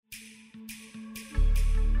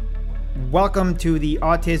Welcome to the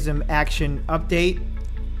Autism Action Update.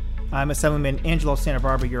 I'm Assemblyman Angelo Santa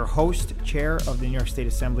Barbara, your host, chair of the New York State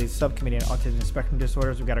Assembly's Subcommittee on Autism and Spectrum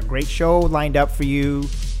Disorders. We've got a great show lined up for you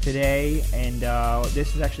today, and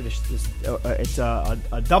this is actually it's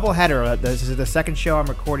a double header. This is the second show I'm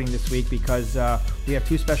recording this week because we have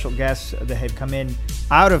two special guests that have come in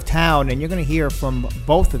out of town, and you're going to hear from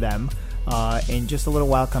both of them in just a little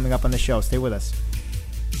while coming up on the show. Stay with us.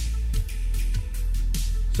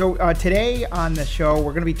 So today on the show,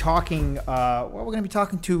 we're going to be talking. We're going to be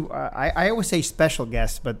talking to. I always say special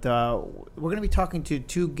guests, but we're going to be talking to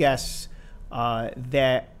two guests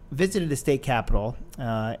that visited the state capitol,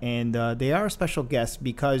 and they are special guests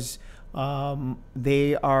because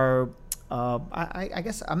they are. I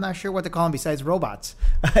guess I'm not sure what to call them besides robots.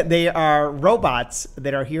 They are robots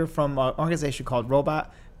that are here from an organization called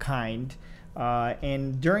Robot Kind,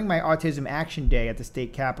 and during my Autism Action Day at the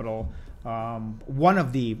state capitol. One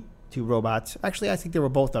of the two robots, actually I think they were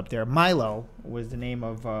both up there. Milo was the name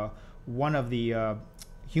of one of the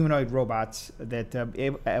humanoid robots that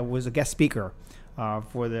was a guest speaker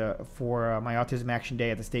for my Autism Action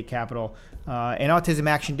Day at the state capitol. And Autism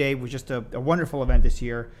Action Day was just a wonderful event this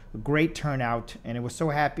year, a great turnout, and I was so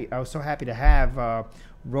happy to have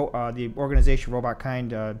the organization Robot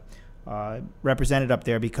Kind represented up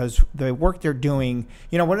there because the work they're doing,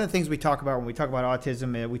 one of the things we talk about when we talk about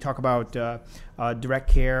autism, we talk about direct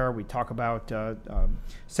care, we talk about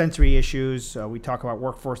sensory issues, we talk about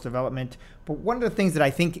workforce development. But one of the things that I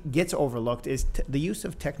think gets overlooked is the use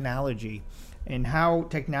of technology and how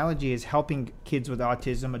technology is helping kids with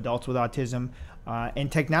autism, adults with autism.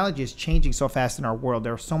 And technology is changing so fast in our world.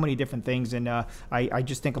 There are so many different things. And I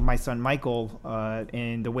just think of my son, Michael,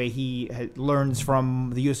 and the way he learns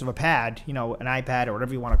from the use of a pad, an iPad or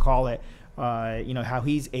whatever you want to call it, how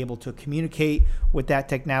he's able to communicate with that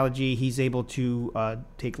technology. He's able to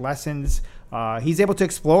take lessons. He's able to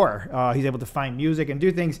explore. He's able to find music and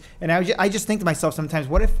do things. And I just think to myself sometimes,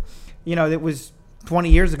 what if, it was 20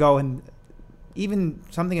 years ago and even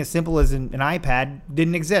something as simple as an iPad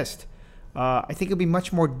didn't exist? I think it'd be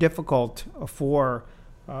much more difficult for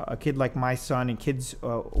a kid like my son and kids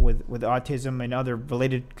with autism and other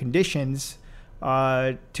related conditions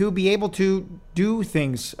to be able to do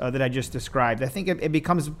things that I just described. I think it would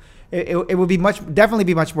be definitely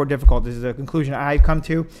be much more difficult. This is a conclusion I've come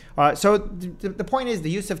to. So the point is the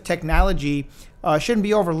use of technology shouldn't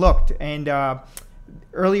be overlooked. And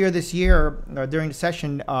earlier this year, during the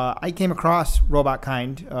session, I came across Robot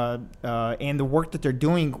Kind and the work that they're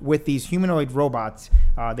doing with these humanoid robots.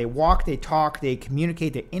 They walk, they talk, they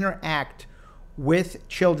communicate, they interact with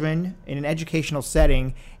children in an educational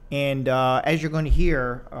setting. And as you're going to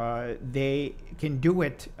hear, they can do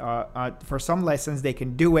it for some lessons. They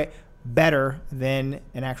can do it better than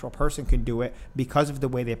an actual person can do it because of the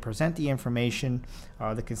way they present the information,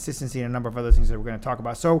 the consistency, and a number of other things that we're going to talk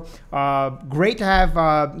about. So great to have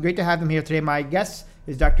them here today. My guest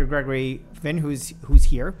is Dr. Gregory Finn, who's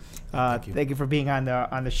here. Thank you for being on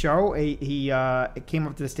the show. He came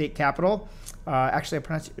up to the state capitol. Actually, I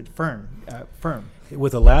pronounced it Fern.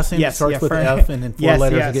 With a last name that starts with Fern. F and then four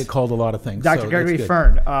letters, I get called a lot of things. Dr. Gregory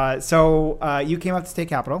Fern. So you came up to the state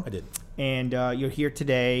capitol. I did. And you're here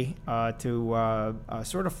today to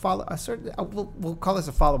sort of follow. We'll call this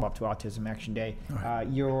a follow-up to Autism Action Day. Right.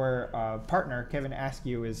 Your partner, Kevin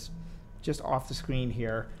Askew, is just off the screen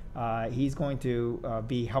here. He's going to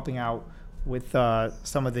be helping out with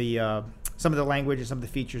some of the language and some of the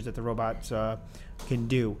features that the robots can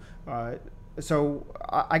do. So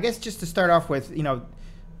I guess just to start off with,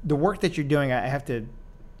 the work that you're doing, I have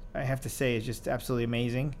to say is just absolutely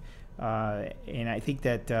amazing. And I think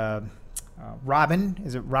that Robin,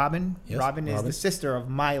 is it Robin? Yes, Robin is the sister of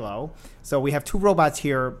Milo. So we have two robots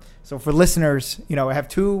here. So for listeners, I have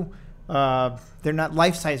two, they're not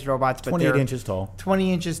life-size robots, but 28 inches tall.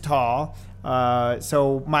 20 inches tall.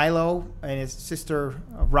 So Milo and his sister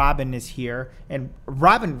Robin is here. And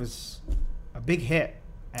Robin was a big hit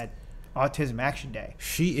at Autism Action Day.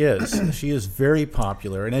 She is. She is very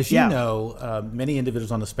popular. And as you know, many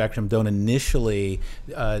individuals on the spectrum don't initially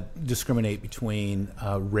discriminate between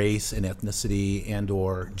race and ethnicity and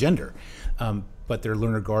or gender. But their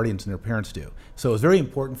learner guardians and their parents do. So it's very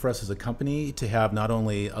important for us as a company to have not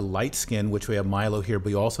only a light skin, which we have Milo here, but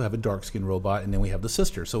we also have a dark skin robot, and then we have the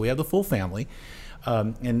sister. So we have the full family.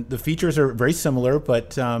 And the features are very similar,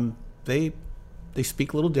 but they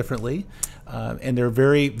speak a little differently, and they're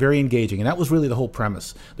very, very engaging. And that was really the whole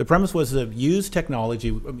premise. The premise was to use technology.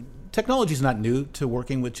 I mean, technology is not new to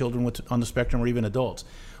working with children on the spectrum or even adults.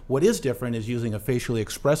 What is different is using a facially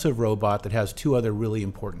expressive robot that has two other really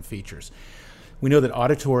important features. We know that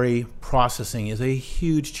auditory processing is a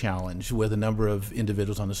huge challenge with a number of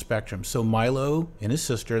individuals on the spectrum. So Milo and his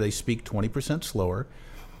sister, they speak 20% slower.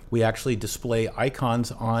 We actually display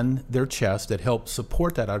icons on their chest that help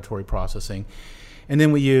support that auditory processing. And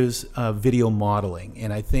then we use video modeling.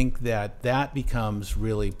 And I think that that becomes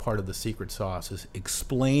really part of the secret sauce, is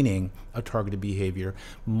explaining a targeted behavior,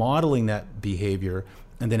 modeling that behavior,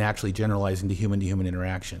 and then actually generalizing to human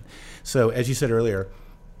interaction. So as you said earlier,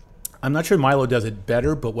 I'm not sure Milo does it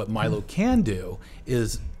better, but what Milo can do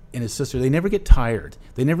is, and his sister, they never get tired.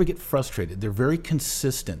 They never get frustrated. They're very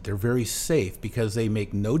consistent. They're very safe because they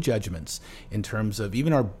make no judgments in terms of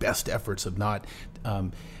even our best efforts of not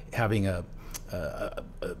having a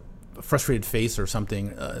frustrated face or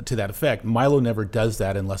something to that effect. Milo never does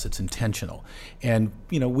that unless it's intentional. And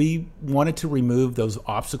we wanted to remove those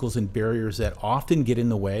obstacles and barriers that often get in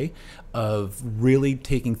the way of really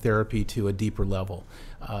taking therapy to a deeper level.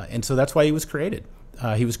 And so that's why he was created.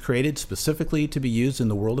 He was created specifically to be used in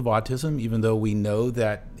the world of autism, even though we know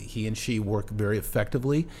that he and she work very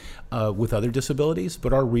effectively with other disabilities.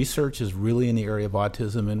 But our research is really in the area of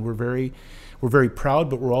autism, and we're very proud,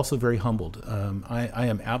 but we're also very humbled. I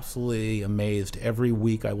am absolutely amazed. Every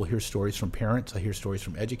week I will hear stories from parents, I hear stories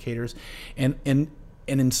from educators, and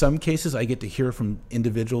in some cases I get to hear from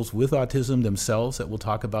individuals with autism themselves that will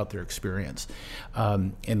talk about their experience.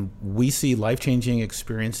 And we see life-changing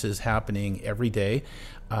experiences happening every day.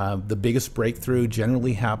 The biggest breakthrough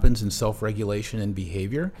generally happens in self-regulation and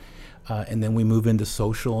behavior. And then we move into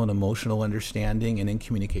social and emotional understanding and in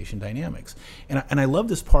communication dynamics. And I love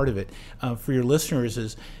this part of it for your listeners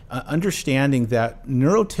is understanding that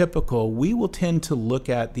neurotypical, we will tend to look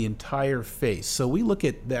at the entire face. So we look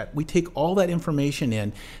at that, we take all that information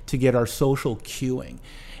in to get our social cueing.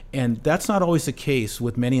 And that's not always the case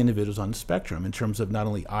with many individuals on the spectrum in terms of not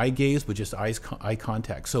only eye gaze, but just eye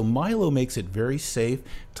contact. So Milo makes it very safe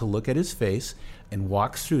to look at his face and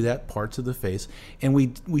walks through that parts of the face. And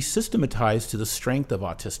we systematize to the strength of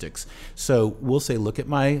autistics. So we'll say, look at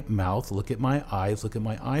my mouth, look at my eyes, look at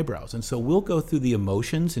my eyebrows. And so we'll go through the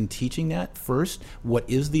emotions and teaching that first, what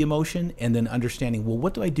is the emotion, and then understanding, well,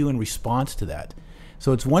 what do I do in response to that?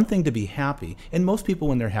 So it's one thing to be happy, and most people,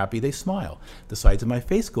 when they're happy, they smile. The sides of my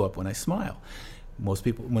face go up when I smile.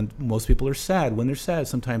 When most people are sad, when they're sad,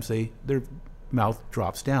 sometimes their mouth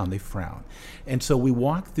drops down, they frown. And so we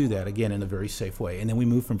walk through that, again, in a very safe way, and then we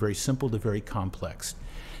move from very simple to very complex.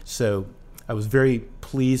 So I was very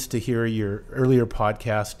pleased to hear your earlier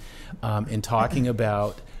podcast in talking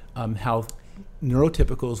about how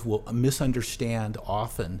neurotypicals will misunderstand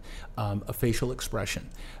often a facial expression.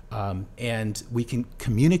 And we can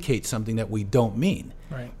communicate something that we don't mean.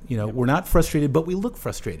 Right. We're not frustrated, but we look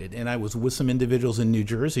frustrated. And I was with some individuals in New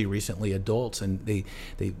Jersey recently, adults, and they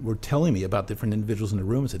were telling me about different individuals in the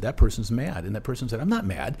room and said, that person's mad. And that person said, I'm not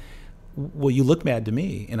mad. Well, you look mad to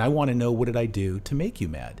me, and I want to know, what did I do to make you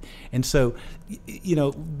mad? And so,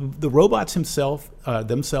 the robots themselves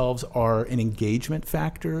are an engagement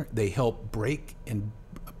factor. They help break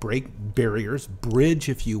barriers, bridge,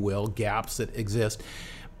 if you will, gaps that exist.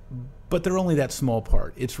 But they're only that small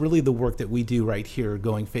part. It's really the work that we do right here,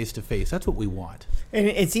 going face to face. That's what we want. And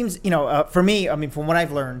it seems, for me, I mean, from what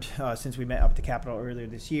I've learned since we met up at the Capitol earlier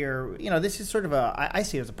this year, this is sort of I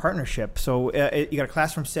see it as a partnership. So you got a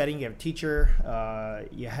classroom setting, you have a teacher,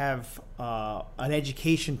 you have an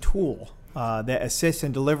education tool that assists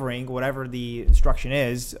in delivering whatever the instruction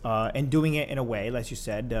is, and doing it in a way, as you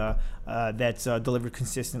said, that's delivered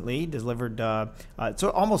consistently, so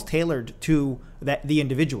almost tailored to the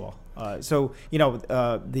individual. So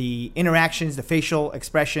the interactions, the facial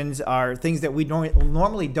expressions are things that we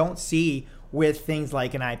normally don't see with things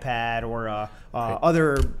like an iPad or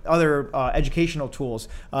other educational tools.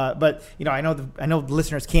 But I know the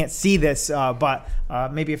listeners can't see this, but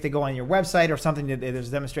maybe if they go on your website or something, there's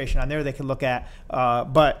a demonstration on there they can look at.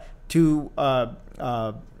 But to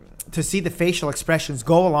see the facial expressions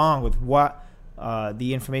go along with what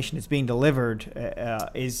the information that's being delivered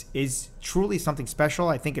is truly something special.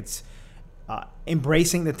 I think it's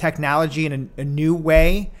embracing the technology in a new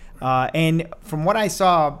way. And from what I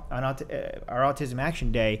saw on our Autism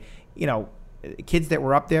Action Day, kids that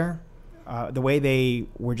were up there, the way they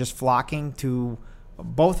were just flocking to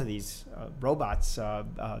both of these robots,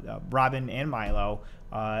 Robin and Milo,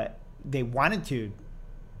 they wanted to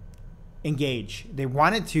engage. They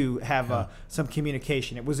wanted to have some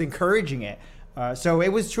communication. It was encouraging it. So it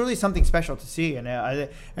was truly something special to see, and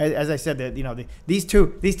as I said, that these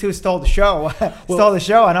two stole the show, stole the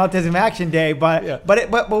show on Autism Action Day. But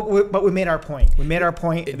we made our point. We made our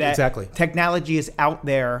point that exactly. Technology is out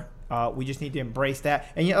there We just need to embrace that.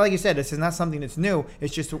 And like you said, this is not something that's new.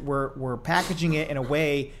 It's just we're packaging it in a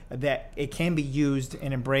way that it can be used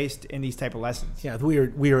and embraced in these type of lessons. Yeah,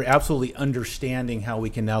 we are absolutely understanding how we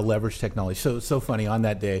can now leverage technology. So funny. On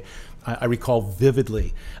that day, I recall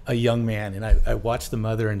vividly a young man, and I watched the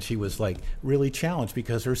mother, and she was like really challenged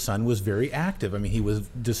because her son was very active. I mean, he was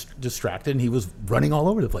distracted and he was running all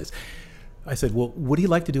over the place. I said, well, would he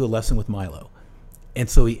like to do a lesson with Milo? And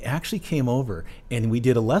so he actually came over and we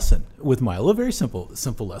did a lesson with Milo, a very simple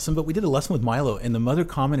lesson, but we did a lesson with Milo. And the mother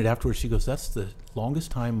commented afterwards, she goes, that's the longest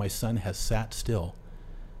time my son has sat still.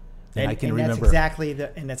 And I can remember.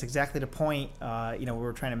 That's exactly the point, we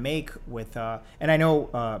were trying to make with, and I know,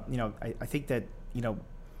 I think that,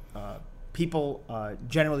 people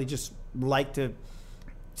generally just like to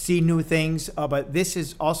see new things, but this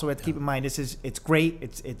is also, we have to keep in mind, it's great.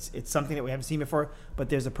 It's something that we haven't seen before, but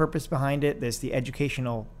there's a purpose behind it. There's the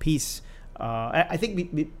educational piece. I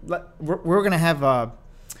think we're going to have,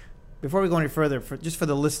 before we go any further, just for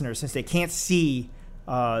the listeners, since they can't see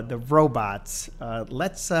the robots,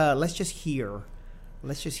 let's just hear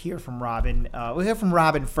from Robin. We'll hear from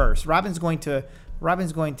Robin first. Robin's going to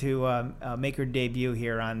make her debut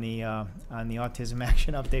here on the Autism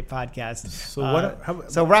Action Update podcast.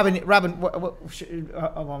 So Robin,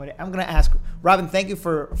 a moment. I'm going to ask Robin. Thank you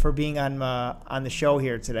for being on the show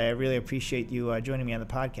here today. I really appreciate you joining me on the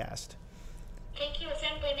podcast. Thank you,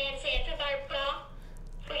 Assemblyman Sandra Barbara,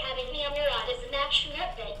 for having me on your Autism Action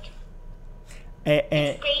Update.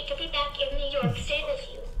 It's great to be back in New York State with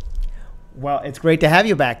you. Well, it's great to have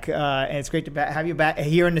you back, and it's great to have you back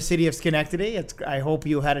here in the city of Schenectady. I hope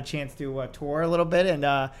you had a chance to tour a little bit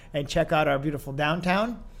and check out our beautiful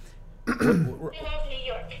downtown. We love New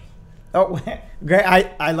York. Oh, great!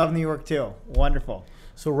 I love New York too. Wonderful.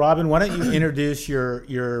 So, Robin, why don't you introduce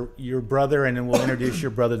your brother, and then we'll introduce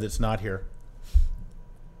your brother that's not here.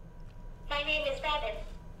 My name is Robin.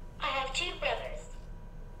 I have two brothers.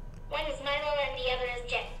 One is Milo, and the other is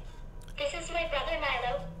Jen. This is my brother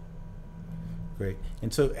Milo. Great.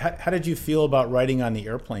 And so how did you feel about riding on the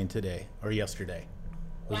airplane today or yesterday?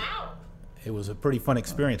 Wow. It was a pretty fun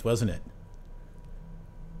experience, wasn't it?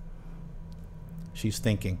 She's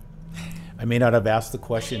thinking. I may not have asked the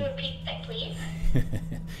question. Can you repeat that, please?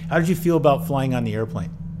 How did you feel about flying on the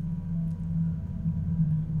airplane?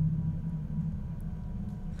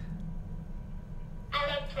 I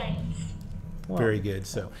love planes. Well, very good.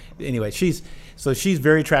 So anyway, she's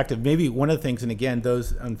very attractive. Maybe one of the things, and again,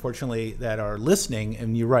 those unfortunately that are listening,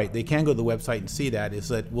 and you're right, they can go to the website and see that, is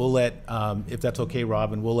that we'll let, if that's okay,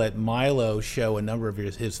 Robin, we'll let Milo show a number of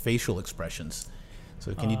his facial expressions.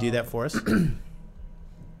 So can you do that for us?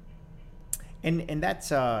 And that's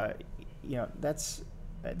that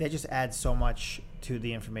just adds so much to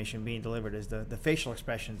the information being delivered. Is the facial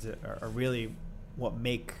expressions are really what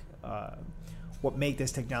make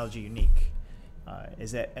this technology unique.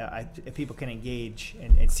 Is that if people can engage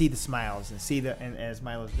and see the smiles and see and as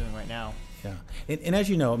Milo's doing right now. Yeah, and as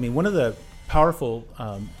you know, I mean, one of the powerful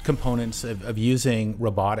components of using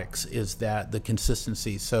robotics is that the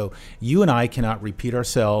consistency. So you and I cannot repeat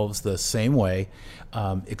ourselves the same way,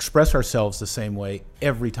 express ourselves the same way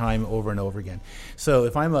every time over and over again. So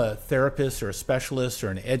if I'm a therapist or a specialist or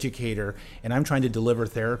an educator and I'm trying to deliver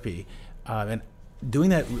therapy, and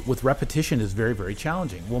doing that with repetition is very, very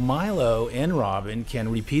challenging. Well, Milo and Robin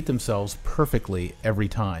can repeat themselves perfectly every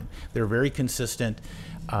time. They're very consistent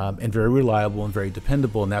and very reliable and very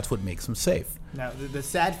dependable, and that's what makes them safe. Now, the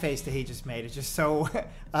sad face that he just made is just so.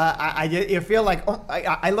 You feel like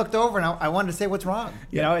I looked over and I wanted to say what's wrong.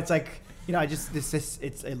 You know, it's like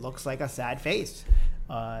it looks like a sad face.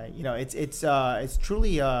 It's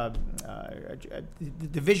truly the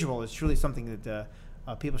visual is truly something that.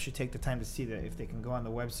 People should take the time to see that if they can go on the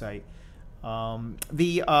website. I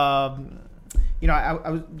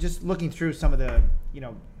was just looking through some of the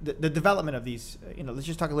development of these. Let's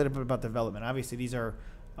just talk a little bit about development. Obviously, these are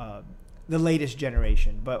the latest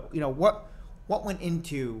generation, but what went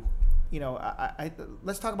into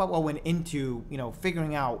let's talk about what went into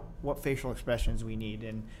figuring out what facial expressions we need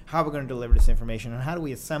and how we're going to deliver this information and how do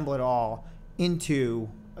we assemble it all into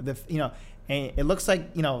the and it looks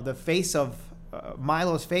like the face of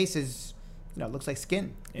Milo's face is, looks like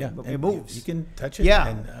skin. It moves. You can touch it. Yeah,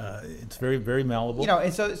 and it's very, very malleable.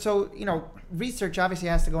 And so research obviously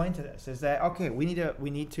has to go into this. Is that okay? We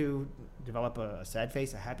need to develop a sad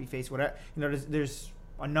face, a happy face, whatever. There's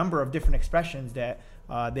a number of different expressions that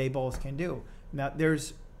they both can do. Now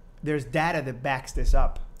there's data that backs this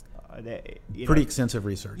up. Pretty extensive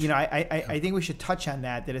research. I think we should touch on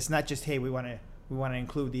that. That it's not just, hey, we want to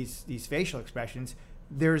include these facial expressions.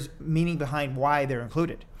 there's meaning behind why they're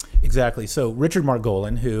included. Exactly. So Richard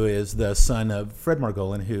Margolin, who is the son of Fred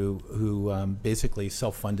Margolin, who basically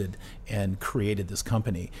self-funded and created this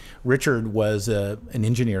company. Richard was an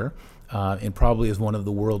engineer and probably is one of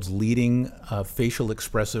the world's leading facial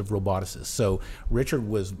expressive roboticists. So Richard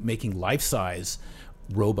was making life-size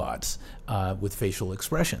robots with facial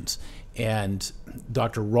expressions. And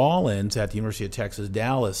Dr. Rollins at the University of Texas,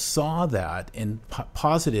 Dallas saw that and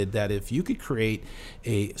posited that if you could create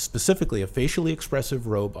specifically a facially expressive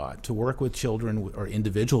robot to work with children or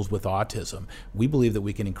individuals with autism, we believe that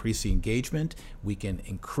we can increase the engagement, we can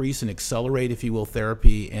increase and accelerate, if you will,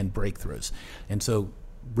 therapy and breakthroughs. And so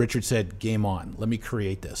Richard said, game on, let me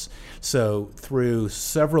create this. So through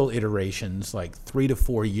several iterations, like 3 to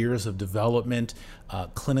 4 years of development,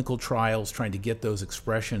 clinical trials, trying to get those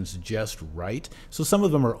expressions just right. So some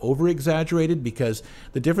of them are over-exaggerated because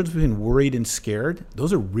the difference between worried and scared,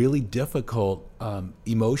 those are really difficult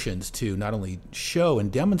emotions to not only show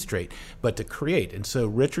and demonstrate, but to create. And so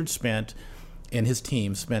Richard and his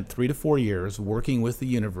team spent 3 to 4 years working with the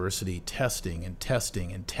university, testing and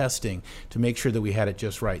testing and testing to make sure that we had it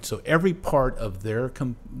just right. So every part of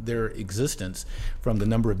their existence, from the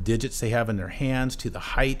number of digits they have in their hands to the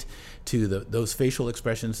height, to those facial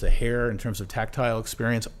expressions, the hair in terms of tactile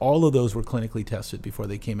experience, all of those were clinically tested before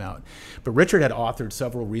they came out. But Richard had authored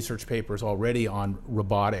several research papers already on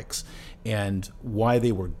robotics and why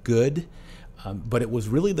they were good. But it was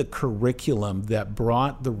really the curriculum that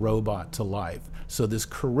brought the robot to life. So this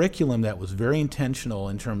curriculum that was very intentional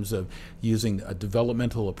in terms of using a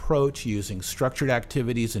developmental approach, using structured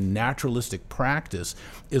activities and naturalistic practice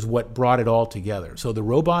is what brought it all together. So the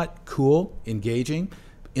robot, cool, engaging,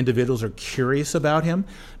 individuals are curious about him,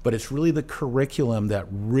 but it's really the curriculum that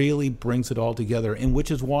really brings it all together, and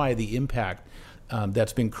which is why the impact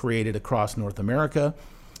that's been created across North America,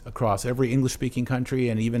 across every English-speaking country,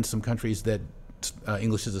 and even some countries that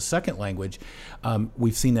English is a second language,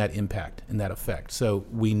 we've seen that impact and that effect. So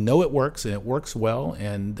we know it works, and it works well,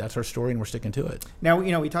 and that's our story, and we're sticking to it. Now,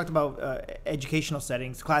 we talked about educational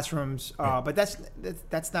settings, classrooms, but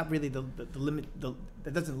that's not really the limit.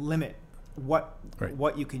 That doesn't limit what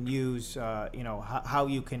you can use. How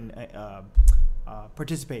you can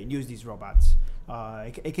participate and use these robots.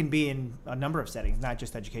 It can be in a number of settings, not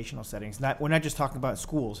just educational settings. We're not just talking about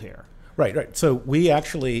schools here. Right. So we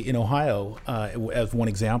actually, in Ohio, as one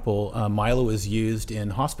example, Milo is used in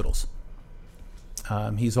hospitals.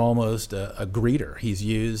 He's almost a greeter. He's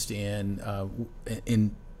used in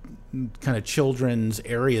kind of children's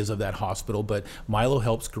areas of that hospital, but Milo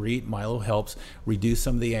helps greet. Milo helps reduce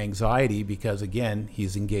some of the anxiety because, again,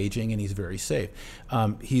 he's engaging and he's very safe.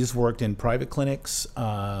 He's worked in private clinics,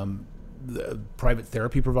 private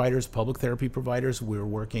therapy providers, public therapy providers. We're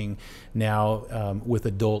working now with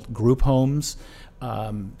adult group homes.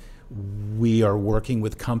 We are working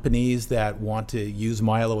with companies that want to use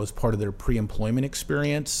Milo as part of their pre-employment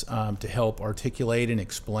experience to help articulate and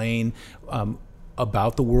explain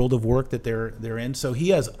about the world of work that they're in. So he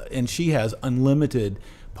has, and she has, unlimited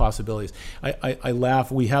possibilities. I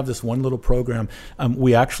laugh. We have this one little program.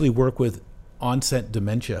 We actually work with onset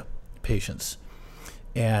dementia patients.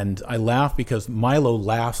 And I laugh because Milo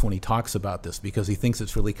laughs when he talks about this because he thinks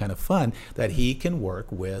it's really kind of fun that he can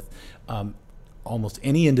work with almost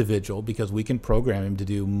any individual because we can program him to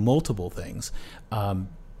do multiple things.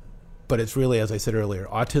 But it's really, as I said earlier,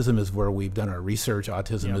 autism is where we've done our research.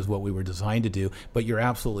 Autism is what we were designed to do. But you're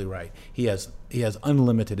absolutely right. He has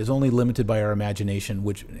unlimited. Is only limited by our imagination,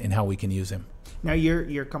 and how we can use him. Now,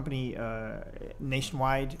 your company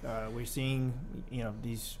nationwide, we're seeing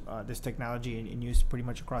this technology in use pretty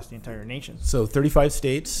much across the entire nation. So 35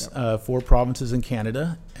 states, 4 provinces in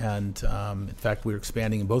Canada, and in fact, we're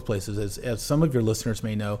expanding in both places. As some of your listeners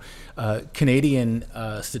may know, Canadian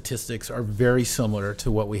statistics are very similar to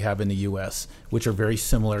what we have in the U.S., which are very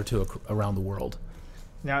similar to around the world.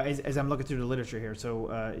 Now, as I'm looking through the literature here,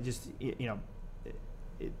 so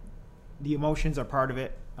the emotions are part of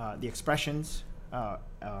it. The expressions are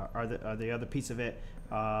the other piece of it,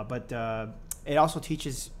 but it also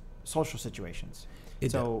teaches social situations.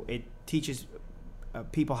 It teaches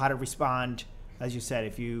people how to respond. As you said,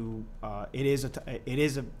 if you it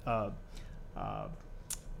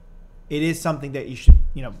is something that you should,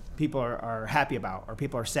 people are happy about, or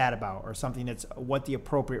people are sad about, or something that's what the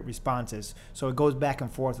appropriate response is. So it goes back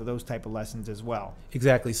and forth with those type of lessons as well.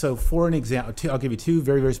 Exactly. So for an example, I'll give you 2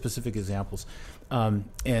 very, very specific examples. And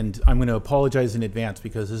I'm going to apologize in advance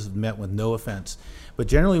because this is met with no offense. But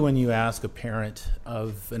generally when you ask a parent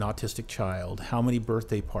of an autistic child how many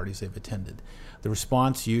birthday parties they've attended, the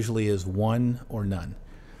response usually is 1 or none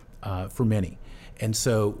for many. And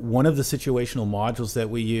so one of the situational modules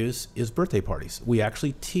that we use is birthday parties. We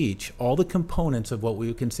actually teach all the components of what we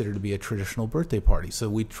would consider to be a traditional birthday party. So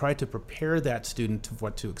we try to prepare that student to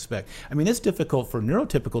what to expect. I mean, it's difficult for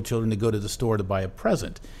neurotypical children to go to the store to buy a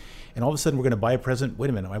present. And all of a sudden we're going to buy a present.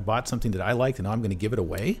 Wait a minute, I bought something that I liked and now I'm going to give it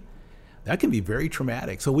away? That can be very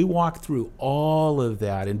traumatic. So we walk through all of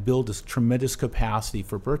that and build this tremendous capacity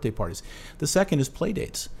for birthday parties. The second is play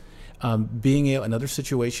dates. Another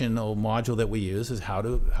situational module that we use is how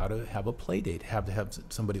to have a play date, have to have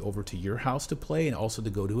somebody over to your house to play, and also to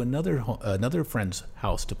go to another friend's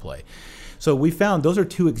house to play. So we found those are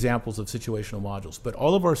two examples of situational modules, but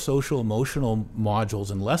all of our social emotional modules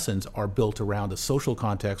and lessons are built around a social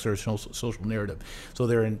context or a social narrative. So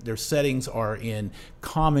their settings are in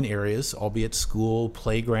common areas, albeit school,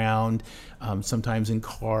 playground, sometimes in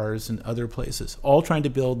cars and other places, all trying to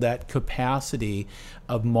build that capacity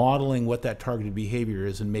of modeling what that targeted behavior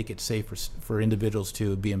is and make it safe for individuals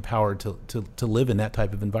to be empowered to live in that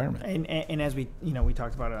type of environment. And as we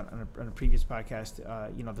talked about on a previous podcast,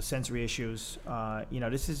 the sensory issues.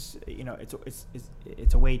 This is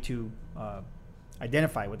it's a way to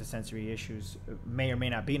identify what the sensory issues may or may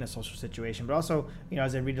not be in a social situation, but also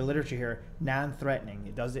as I read the literature here, non-threatening.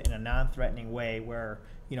 It does it in a non-threatening way where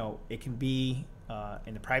it can be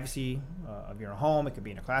in the privacy of your home. It could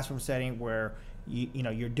be in a classroom setting where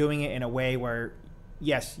you're doing it in a way where,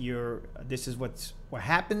 yes, this is what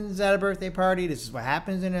happens at a birthday party. This is what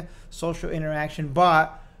happens in a social interaction.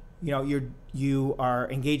 But you are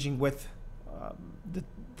engaging with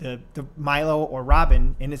the Milo or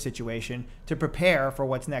Robin in a situation to prepare for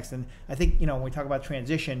what's next. And I think when we talk about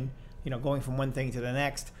transition, going from one thing to the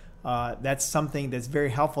next. That's something that's very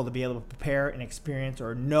helpful to be able to prepare and experience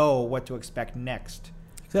or know what to expect next.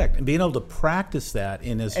 Exactly, and being able to practice that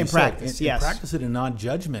practice it in a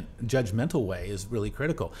non-judgmental way is really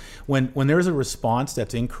critical. When there's a response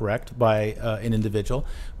that's incorrect by an individual,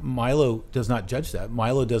 Milo does not judge that.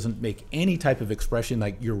 Milo doesn't make any type of expression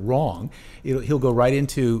like you're wrong. He'll go right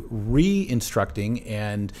into re-instructing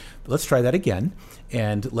and let's try that again,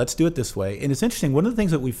 and let's do it this way. And it's interesting. One of the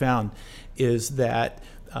things that we found is that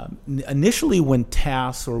initially when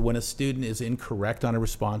tasks or when a student is incorrect on a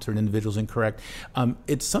response or an individual is incorrect,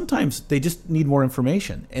 it's sometimes they just need more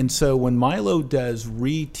information. And so when Milo does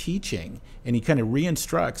reteaching and he kind of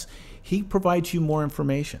re-instructs, he provides you more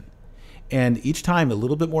information. And each time a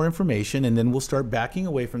little bit more information, and then we'll start backing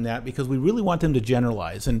away from that because we really want them to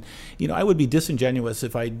generalize. And I would be disingenuous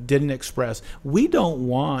if I didn't express, we don't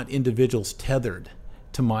want individuals tethered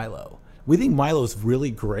to Milo. We think Milo's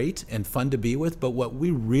really great and fun to be with, but what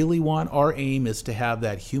we really want, our aim is to have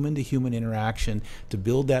that human-to-human interaction, to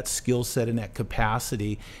build that skill set and that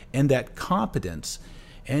capacity and that competence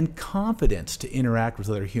and confidence to interact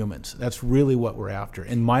with other humans. That's really what we're after,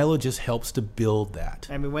 and Milo just helps to build that.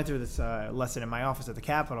 And we went through this lesson in my office at the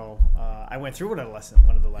Capitol. I went through one of the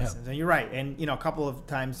lessons, and you're right. And a couple of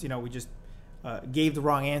times, we just gave the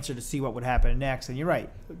wrong answer to see what would happen next, and you're right.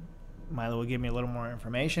 Milo would give me a little more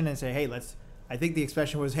information and say, "Hey, I think the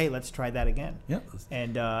expression was, "Hey, let's try that again." Yeah.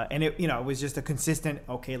 And it it was just a consistent,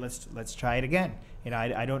 "Okay, let's try it again."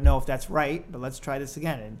 I don't know if that's right, but let's try this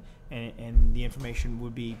again, and the information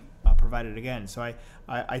would be provided again. So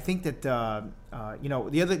I think that the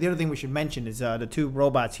other thing we should mention is the two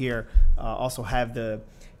robots here also have the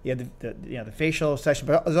facial session,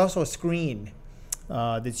 but there's also a screen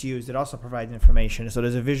that's used that also provides information. So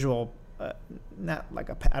there's a visual. Not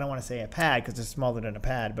like I don't want to say a pad because it's smaller than a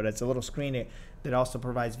pad, but it's a little screen that also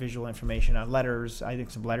provides visual information on letters. I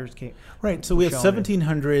think some letters came. Right. So we have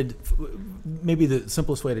 1,700. Maybe the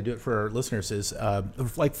simplest way to do it for our listeners is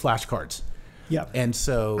like flashcards. Yeah. And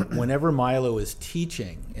so whenever Milo is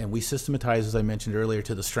teaching, and we systematize, as I mentioned earlier,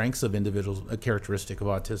 to the strengths of individuals, a characteristic of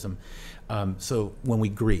autism. So when we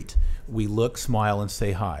greet, we look, smile, and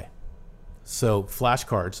say hi. So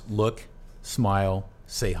flashcards, look, smile,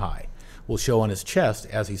 say hi, will show on his chest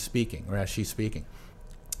as he's speaking or as she's speaking.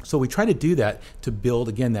 So we try to do that to build,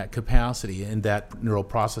 again, that capacity and that neural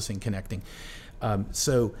processing connecting.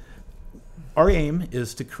 So our aim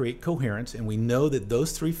is to create coherence, and we know that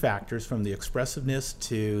those three factors, from the expressiveness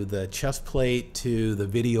to the chest plate to the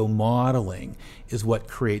video modeling, is what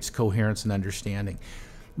creates coherence and understanding.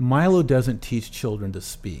 Milo doesn't teach children to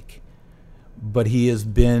speak, but he has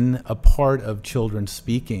been a part of children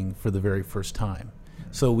speaking for the very first time.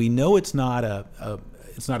 So we know it's not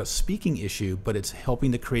a speaking issue, but it's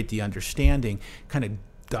helping to create the understanding, kind of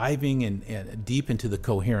diving and deep into the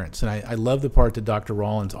coherence. And I love the part that Dr.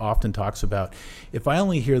 Rollins often talks about. If I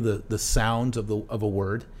only hear the sounds of a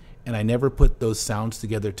word, and I never put those sounds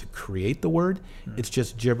together to create the word, it's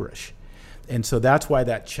just gibberish. And so that's why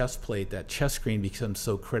that chest plate, that chest screen becomes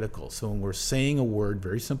so critical. So when we're saying a word,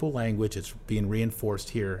 very simple language, it's being reinforced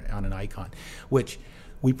here on an icon, which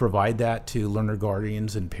we provide that to learner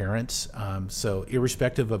guardians and parents. So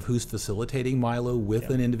irrespective of who's facilitating Milo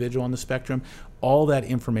with an individual on the spectrum, all that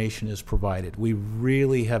information is provided. We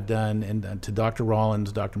really have done, and to Dr.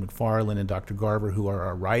 Rollins, Dr. McFarland, and Dr. Garver, who are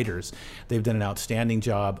our writers, they've done an outstanding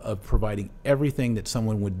job of providing everything that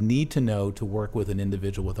someone would need to know to work with an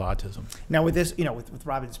individual with autism. Now with this, with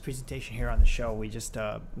Robin's presentation here on the show, we just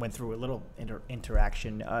went through a little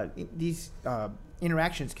interaction. These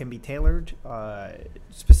interactions can be tailored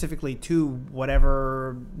specifically to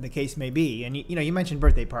whatever the case may be. And you mentioned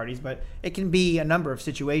birthday parties, but it can be a number of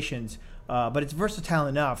situations. But it's versatile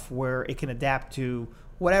enough where it can adapt to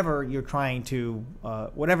whatever you're trying to,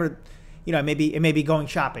 whatever, it may be going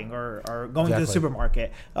shopping or going to the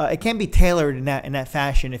supermarket. It can be tailored in that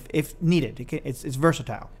fashion if needed. It's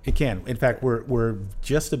versatile. It can. In fact, we're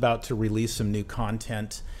just about to release some new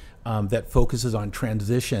content that focuses on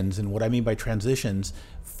transitions. And what I mean by transitions,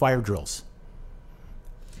 fire drills.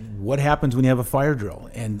 What happens when you have a fire drill?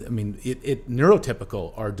 And I mean, it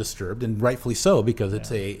neurotypical are disturbed, and rightfully so, because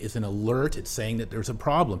it's an alert. It's saying that there's a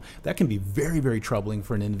problem. That can be very, very troubling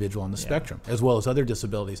for an individual on the spectrum, as well as other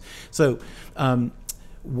disabilities. So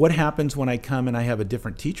what happens when I come and I have a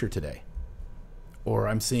different teacher today? Or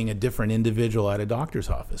I'm seeing a different individual at a doctor's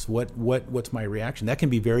office. What's my reaction? That can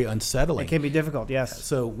be very unsettling. It can be difficult, yes.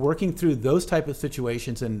 So working through those type of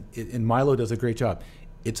situations, and Milo does a great job.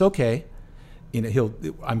 It's okay.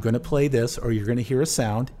 I'm going to play this, or you're going to hear a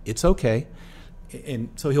sound. It's okay. And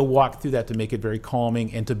so he'll walk through that to make it very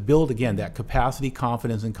calming and to build, again, that capacity,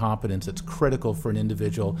 confidence, and competence that's critical for an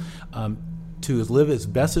individual to live as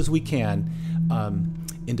best as we can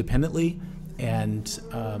independently and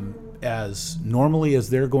as normally as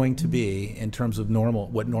they're going to be in terms of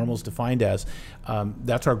what normal is defined as.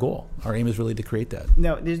 That's our goal. Our aim is really to create that.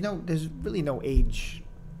 No, there's really no age,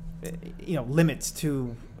 limits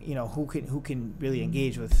to who can really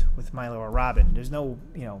engage with Milo or Robin. There's no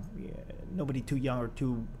nobody too young or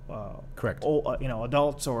too correct. Old,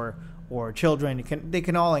 adults or children. They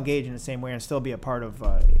can all engage in the same way and still be a part of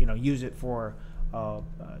use it for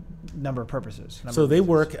number of purposes. So they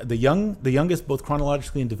work. The youngest, both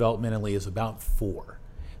chronologically and developmentally, is about 4.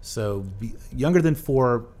 So younger than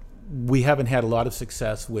 4. We haven't had a lot of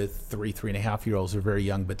success with 3.5-year-olds. They're very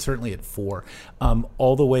young, but certainly at 4,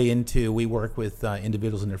 all the way into, we work with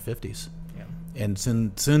individuals in their 50s. Yeah. And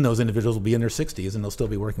soon those individuals will be in their 60s, and they'll still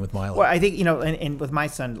be working with Milo. Well, I think, and with my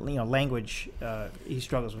son, language, he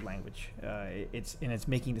struggles with language. It's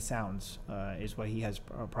making the sounds is what he has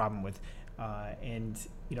a problem with. And,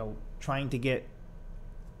 trying to get,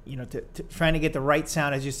 trying to get the right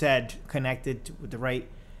sound, as you said, connected with the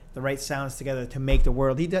right sounds together to make the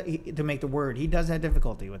word. He does have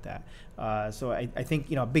difficulty with that. So I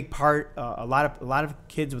think a big part. A lot of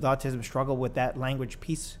kids with autism struggle with that language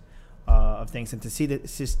piece of things, and to see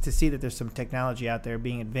that there's some technology out there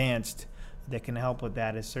being advanced that can help with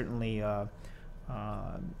that is certainly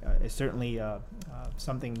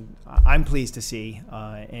something I'm pleased to see.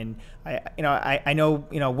 And I know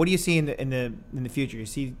what do you see in the future? You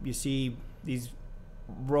see these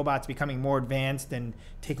robots becoming more advanced and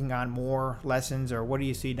taking on more lessons, or what do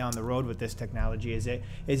you see down the road with this technology? Is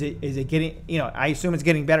it getting, I assume it's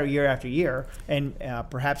getting better year after year, and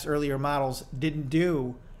perhaps earlier models didn't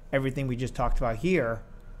do everything we just talked about here.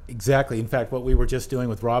 Exactly. In fact, what we were just doing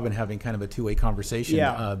with Robin, having kind of a two-way conversation,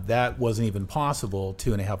 that wasn't even possible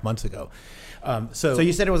 2.5 months ago. So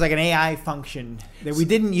you said it was like an AI function that we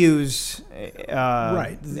didn't use,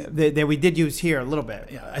 right? That we did use here a little bit.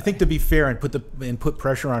 Yeah, I think to be fair and put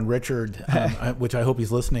pressure on Richard, which I hope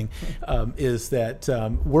he's listening, is that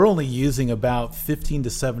we're only using about 15 to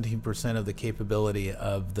 17% of the capability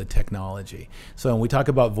of the technology. So when we talk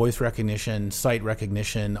about voice recognition, sight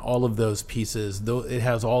recognition, all of those pieces, it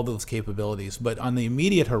has all those capabilities. But on the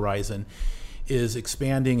immediate horizon is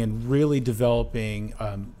expanding and really developing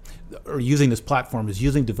or using this platform is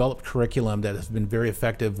using developed curriculum that has been very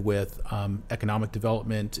effective with economic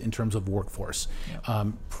development in terms of workforce,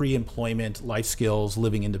 pre-employment, life skills,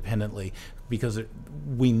 living independently. Because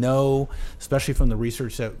we know, especially from the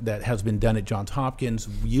research that has been done at Johns Hopkins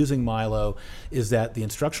using Milo, is that the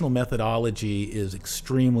instructional methodology is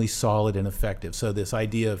extremely solid and effective. So this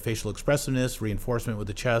idea of facial expressiveness, reinforcement with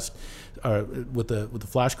the chest, with the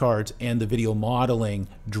flashcards, and the video modeling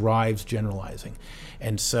drives generalizing.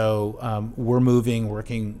 And so we're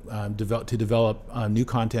working to develop new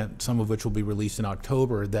content, some of which will be released in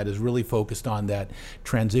October, that is really focused on that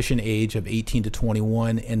transition age of 18 to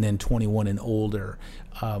 21 and then 21 and older,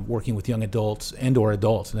 working with young adults and or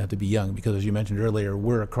adults, and have to be young because, as you mentioned earlier,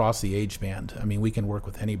 we're across the age band. I mean, we can work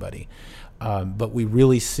with anybody. But we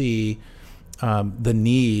really see the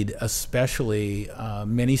need, especially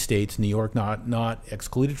many states, New York not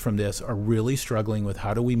excluded from this, are really struggling with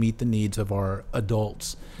how do we meet the needs of our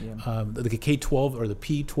adults. Yeah. The K-12 or the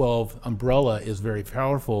P-12 umbrella is very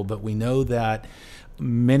powerful, but we know that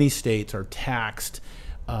many states are taxed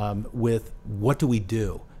with what do we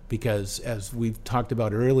do? Because as we've talked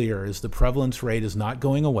about earlier, is the prevalence rate is not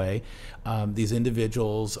going away. These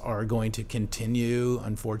individuals are going to continue,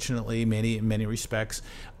 unfortunately, in many respects,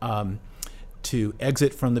 to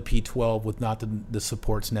exit from the P-12 with not the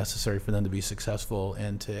supports necessary for them to be successful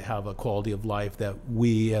and to have a quality of life that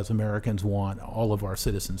we as Americans want all of our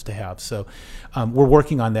citizens to have. So we're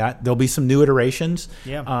working on that. There'll be some new iterations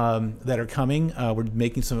that are coming. We're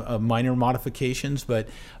making some minor modifications, but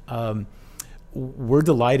we're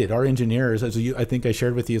delighted. Our engineers, I think I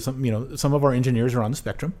shared with you, some of our engineers are on the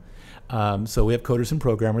spectrum. So we have coders and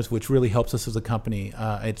programmers, which really helps us as a company.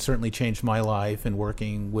 It certainly changed my life in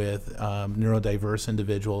working with neurodiverse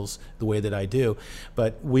individuals the way that I do.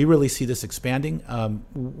 But we really see this expanding.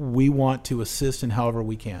 We want to assist in however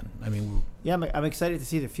we can. I mean, I'm excited to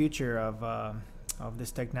see the future of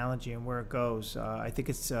this technology and where it goes. I think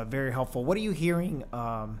it's very helpful. What are you hearing?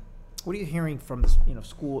 What are you hearing from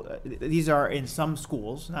school? These are in some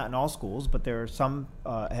schools, not in all schools, but there are some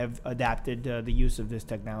have adapted the use of this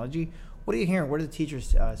technology. What are you hearing? What are the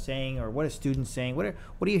teachers saying, or what are students saying? What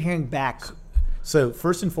are you hearing back? So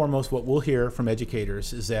first and foremost, what we'll hear from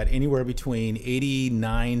educators is that anywhere between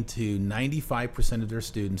 89 to 95% of their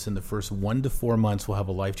students in the first 1 to 4 months will have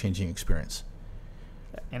a life-changing experience.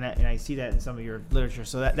 And I see that in some of your literature.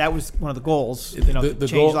 So that was one of the goals,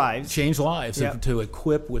 change lives. Change lives, to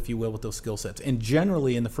equip, if you will, with those skill sets. And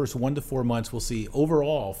generally, in the first 1 to 4 months, we'll see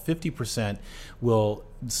overall 50% will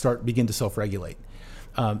begin to self-regulate.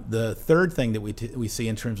 The third thing that we see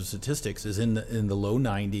in terms of statistics is in the low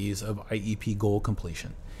 90s of IEP goal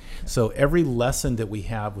completion. So every lesson that we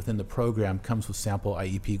have within the program comes with sample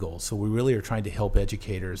IEP goals. So we really are trying to help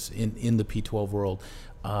educators in the P-12 world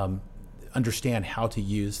understand how to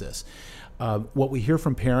use this. What we hear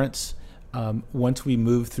from parents once we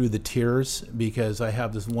move through the tiers, because I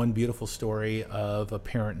have this one beautiful story of a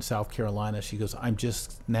parent in South Carolina. She goes, I'm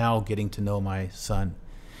just now getting to know my son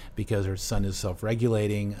because her son is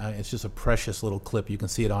self-regulating. It's just a precious little clip. You can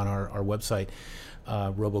see it on our website,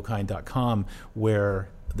 robokind.com, where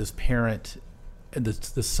this parent,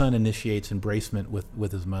 the son initiates embracement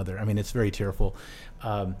with his mother. I mean, it's very tearful.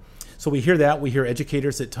 So we hear that. We hear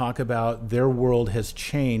educators that talk about their world has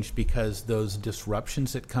changed because those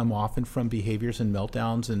disruptions that come often from behaviors and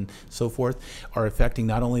meltdowns and so forth are affecting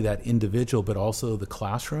not only that individual but also the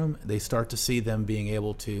classroom. They start to see them being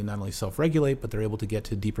able to not only self-regulate, but they're able to get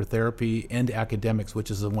to deeper therapy and academics, which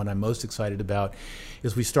is the one I'm most excited about.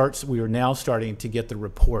 Is we are now starting to get the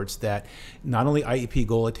reports that not only IEP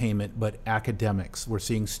goal attainment but academics. We're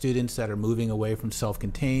seeing students that are moving away from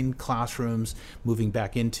self-contained classrooms, moving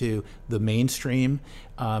back into the mainstream,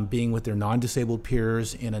 being with their non-disabled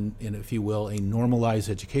peers in, if you will, a normalized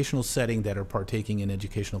educational setting that are partaking in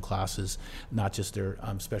educational classes, not just their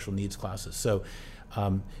special needs classes. So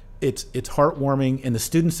it's heartwarming, and the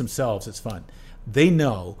students themselves, it's fun. They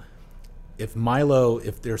know if Milo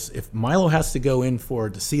has to go in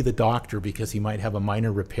to see the doctor because he might have a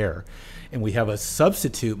minor repair, and we have a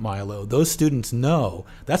substitute Milo, those students know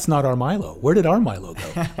that's not our Milo. Where did our Milo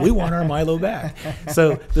go? We want our Milo back.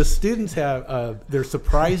 So the students they're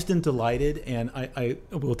surprised and delighted, and I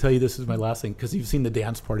will tell you, this is my last thing, because you've seen the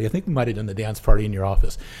dance party. I think we might have done the dance party in your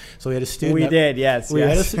office. So we had a student. We did, yes. We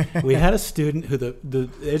had a student who the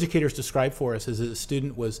educators described for us as a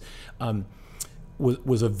student was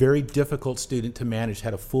a very difficult student to manage,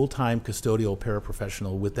 had a full-time custodial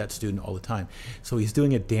paraprofessional with that student all the time. So he's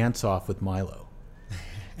doing a dance-off with Milo.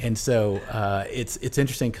 And so it's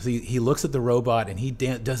interesting because he looks at the robot and he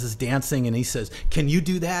does his dancing and he says, can you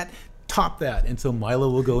do that? Top that. And so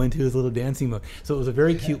Milo will go into his little dancing mode. So it was a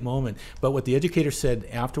very cute moment. But what the educator said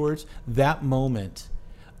afterwards, that moment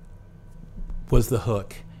was the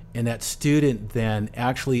hook. And that student then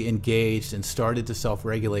actually engaged and started to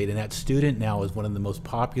self-regulate. And that student now is one of the most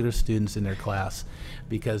popular students in their class,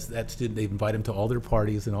 because that student, they invite him to all their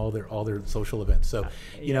parties and all their social events. So,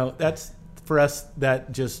 that's, for us,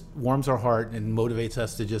 that just warms our heart and motivates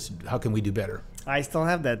us to just, how can we do better? I still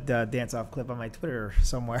have that dance-off clip on my Twitter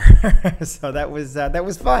somewhere. So that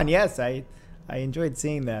was fun. Yes, I I enjoyed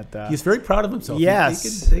seeing that. He's very proud of himself.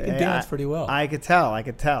 Yes, he can dance pretty well. I could tell.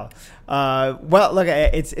 Well, look,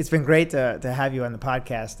 it's been great to have you on the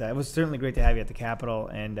podcast. It was certainly great to have you at the Capitol,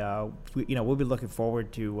 and we'll be looking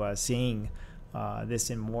forward to seeing this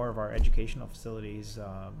in more of our educational facilities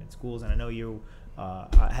in schools. And I know you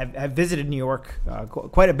have visited New York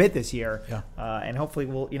quite a bit this year, and hopefully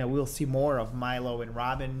we'll see more of Milo and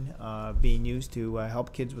Robin being used to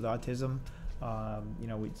help kids with autism.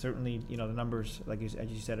 We certainly, the numbers, as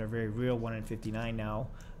you said, are very real. 1 in 59 now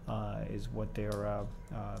is what they're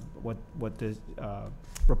what the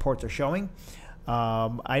reports are showing.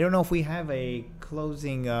 I don't know if we have a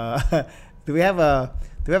closing. Do we have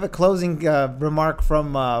a closing remark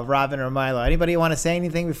from Robin or Milo? Anybody want to say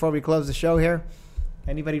anything before we close the show here?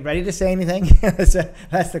 Anybody ready to say anything?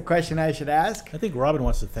 That's the question I should ask. I think Robin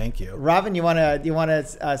wants to thank you. Robin, you want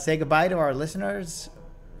to say goodbye to our listeners?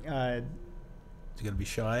 Is he going to be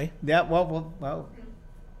shy? Yeah. Well.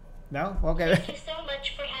 No. Okay. Thank you so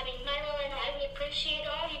much for having Milo and I. We appreciate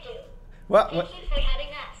all you do. Thank you for having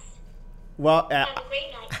us. Well, have a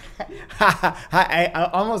great night. I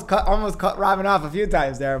almost cut Robin off a few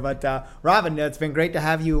times there, but Robin, it's been great to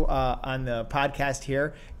have you on the podcast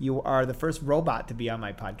here. You are the first robot to be on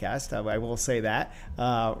my podcast. I will say that.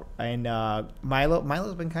 And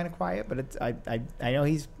Milo's been kind of quiet, but I know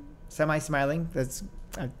he's semi-smiling.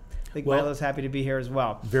 I think Milo's happy to be here as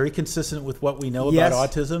well. Very consistent with what we know about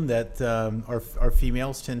autism, that our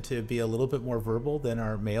females tend to be a little bit more verbal than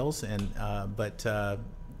our males, but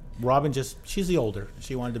Robin she's the older.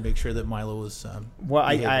 She wanted to make sure that Milo was. Well,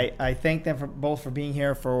 I thank them both for being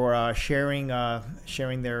here, for sharing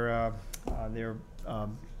their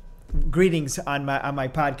greetings on my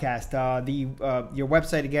podcast. Your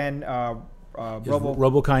website again.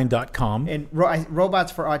 Robokind.com. And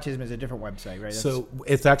Robots for Autism is a different website, right? So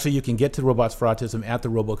it's actually, you can get to Robots for Autism at the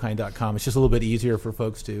Robokind.com. It's just a little bit easier for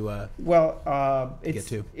folks to get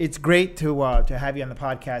to. It's great to have you on the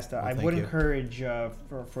podcast. I would encourage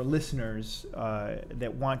for listeners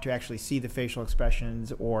that want to actually see the facial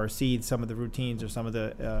expressions or see some of the routines or some of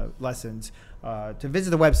the lessons to visit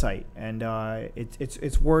the website, and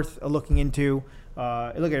it's worth looking into.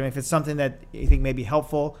 Look, if it's something that you think may be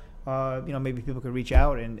helpful. Maybe people could reach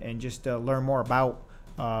out and just learn more about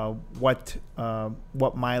what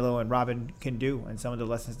Milo and Robin can do and some of the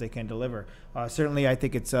lessons they can deliver. Certainly, I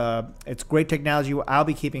think it's great technology. I'll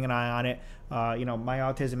be keeping an eye on it. My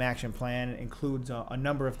Autism Action Plan includes a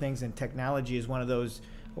number of things, and technology is one of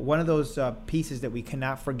those pieces that we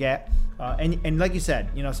cannot forget. And like you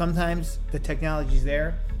said, sometimes the technology's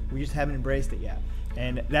there, we just haven't embraced it yet.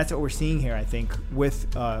 And that's what we're seeing here, I think,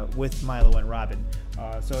 with Milo and Robin.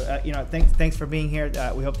 Thanks for being here.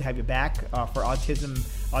 We hope to have you back for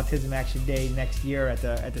Autism Action Day next year at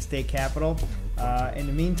the state capitol. In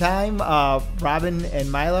the meantime, Robin and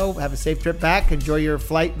Milo, have a safe trip back. Enjoy your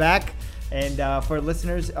flight back. And for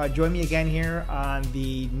listeners, join me again here on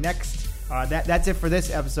the next. That's it for this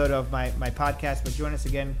episode of my podcast. But join us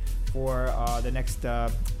again for the next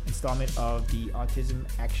installment of the Autism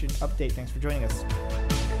Action Update. Thanks for joining us.